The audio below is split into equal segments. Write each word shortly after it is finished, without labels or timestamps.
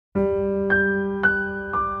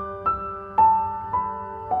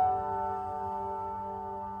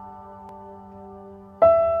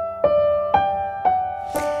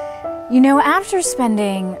You know, after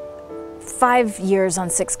spending 5 years on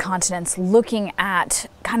 6 continents looking at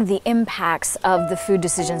kind of the impacts of the food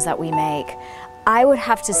decisions that we make, I would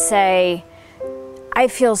have to say I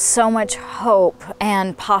feel so much hope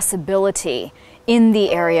and possibility in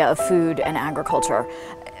the area of food and agriculture.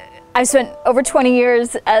 I've spent over 20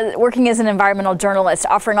 years working as an environmental journalist,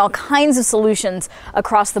 offering all kinds of solutions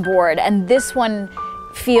across the board, and this one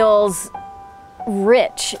feels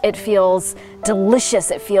rich, it feels delicious,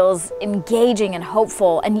 it feels engaging and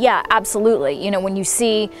hopeful. And yeah, absolutely, you know, when you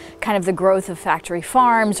see kind of the growth of factory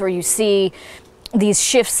farms, or you see these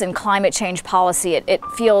shifts in climate change policy, it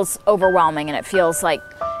feels overwhelming, and it feels like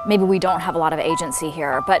maybe we don't have a lot of agency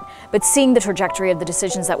here. But seeing the trajectory of the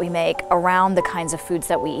decisions that we make around the kinds of foods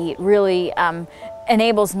that we eat really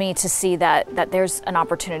enables me to see that there's an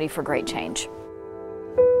opportunity for great change.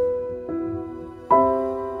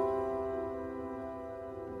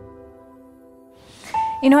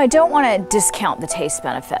 You know, I don't want to discount the taste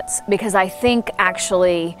benefits, because I think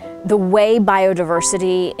actually the way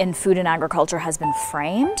biodiversity in food and agriculture has been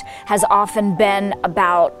framed has often been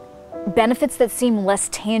about benefits that seem less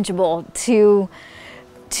tangible to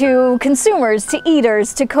consumers, to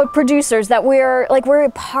eaters, to co-producers, that we're a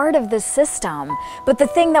part of this system. But the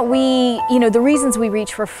thing that the reasons we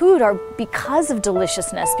reach for food are because of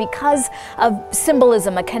deliciousness, because of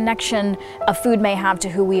symbolism, a connection a food may have to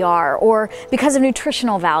who we are, or because of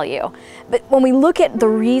nutritional value. But when we look at the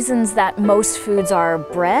reasons that most foods are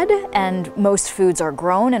bred and most foods are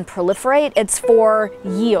grown and proliferate, it's for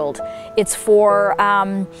yield. It's for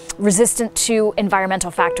resistant to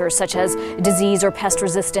environmental factors such as disease or pest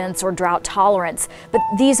resistance or drought tolerance. But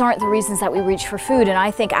these aren't the reasons that we reach for food. And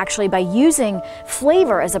I think actually by using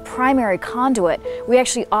flavor as a primary conduit, we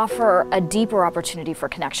actually offer a deeper opportunity for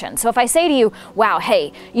connection. So if I say to you, wow,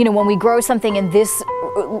 hey, you know, when we grow something in this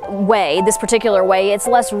way, this particular way, it's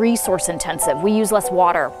less resource intensive, we use less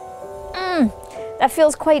water. That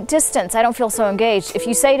feels quite distant. I don't feel so engaged. If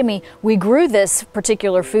you say to me, we grew this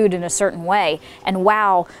particular food in a certain way, and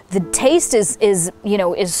wow, the taste is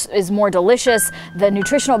more delicious, the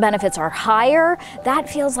nutritional benefits are higher, that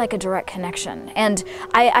feels like a direct connection. And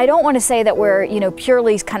I don't want to say that we're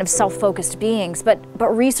purely kind of self-focused beings, but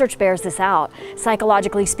research bears this out.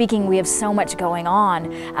 Psychologically speaking, we have so much going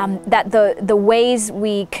on that the ways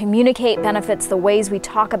we communicate benefits, the ways we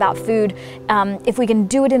talk about food, if we can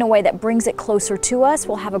do it in a way that brings it closer to us,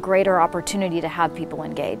 we'll have a greater opportunity to have people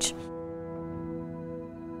engage.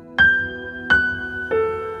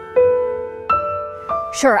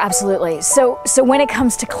 Sure, absolutely. So when it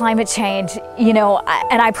comes to climate change,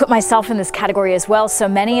 and I put myself in this category as well, so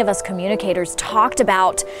many of us communicators talked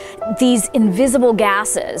about these invisible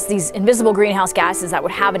gases, these invisible greenhouse gases that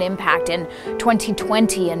would have an impact in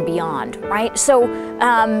 2020 and beyond, right? So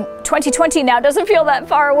 2020 now doesn't feel that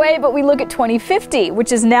far away, but we look at 2050,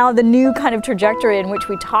 which is now the new kind of trajectory in which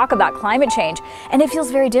we talk about climate change, and it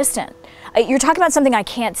feels very distant. You're talking about something I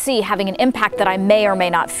can't see having an impact that I may or may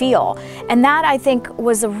not feel. And that, I think,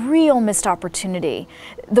 was a real missed opportunity.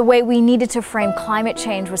 The way we needed to frame climate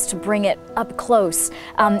change was to bring it up close,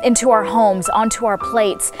 into our homes, onto our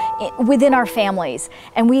plates, within our families.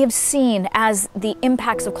 And we have seen, as the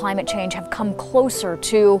impacts of climate change have come closer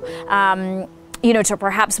to to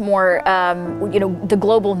perhaps more, the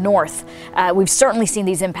global north. We've certainly seen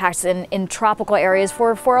these impacts in tropical areas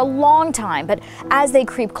for a long time, but as they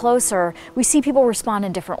creep closer, we see people respond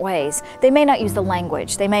in different ways. They may not use the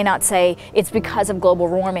language. They may not say it's because of global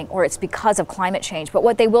warming or it's because of climate change, but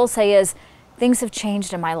what they will say is, things have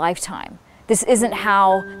changed in my lifetime. This isn't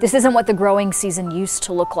what the growing season used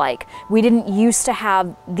to look like. We didn't used to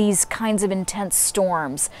have these kinds of intense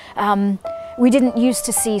storms. We didn't used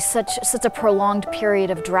to see such a prolonged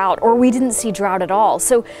period of drought, or we didn't see drought at all.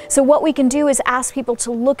 So what we can do is ask people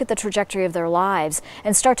to look at the trajectory of their lives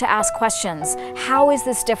and start to ask questions. How is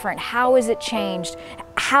this different? How is it changed?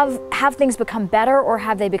 Have things become better, or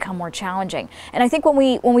have they become more challenging? And I think when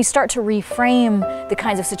we start to reframe the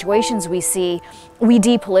kinds of situations we see, we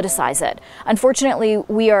depoliticize it. Unfortunately,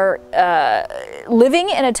 we are living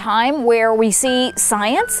in a time where we see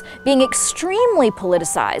science being extremely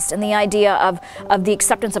politicized, and the idea of the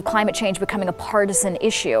acceptance of climate change becoming a partisan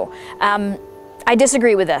issue. I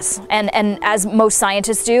disagree with this, and as most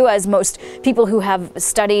scientists do, as most people who have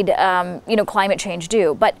studied climate change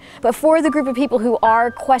do. But for the group of people who are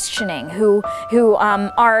questioning, who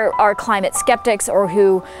are climate skeptics, or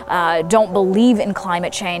who don't believe in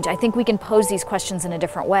climate change, I think we can pose these questions in a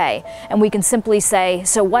different way, and we can simply say,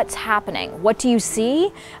 so what's happening? What do you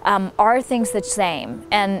see? Are things the same?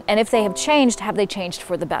 And if they have changed, have they changed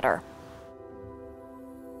for the better?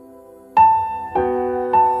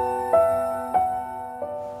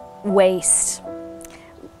 waste.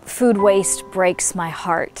 Food waste breaks my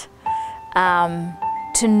heart.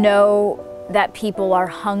 To know that people are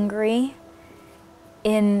hungry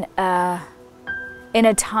in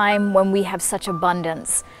a time when we have such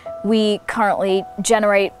abundance. We currently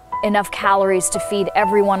generate enough calories to feed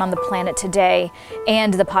everyone on the planet today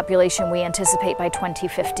and the population we anticipate by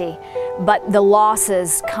 2050. But the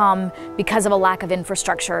losses come because of a lack of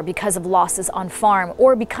infrastructure, because of losses on farm,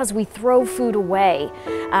 or because we throw food away.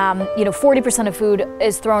 40% of food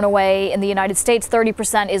is thrown away in the United States,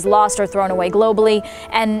 30% is lost or thrown away globally,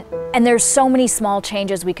 and there's so many small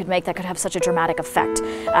changes we could make that could have such a dramatic effect.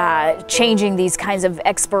 Changing these kinds of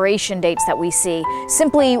expiration dates that we see,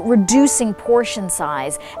 simply reducing portion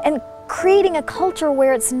size, and creating a culture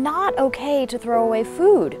where it's not okay to throw away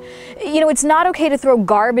food. It's not okay to throw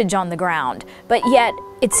garbage on the ground, but yet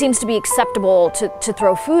it seems to be acceptable to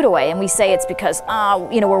throw food away. And we say it's because,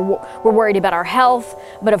 we're worried about our health,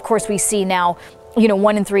 but of course we see now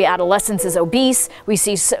 1 in 3 adolescents is obese. We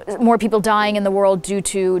see more people dying in the world due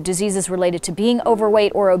to diseases related to being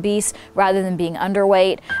overweight or obese rather than being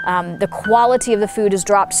underweight. The quality of the food has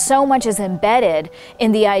dropped. So much is embedded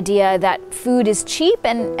in the idea that food is cheap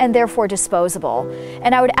and therefore disposable.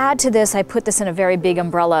 And I would add to this, I put this in a very big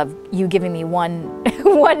umbrella of you giving me one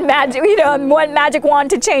magic wand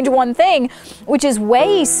to change one thing, which is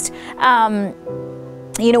waste.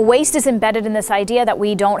 Waste is embedded in this idea that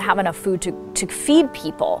we don't have enough food to feed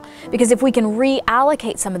people. Because if we can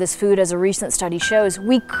reallocate some of this food, as a recent study shows,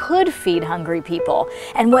 we could feed hungry people.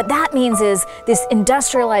 And what that means is this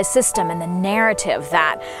industrialized system and the narrative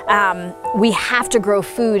that we have to grow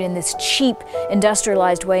food in this cheap,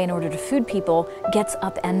 industrialized way in order to feed people gets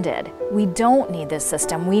upended. We don't need this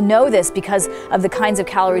system. We know this because of the kinds of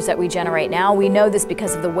calories that we generate now. We know this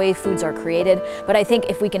because of the way foods are created. But I think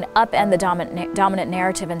if we can upend the dominant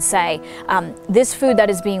narrative and say, this food that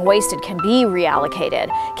is being wasted can be reallocated,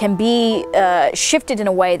 can be shifted in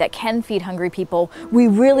a way that can feed hungry people, we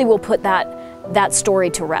really will put that story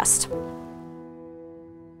to rest.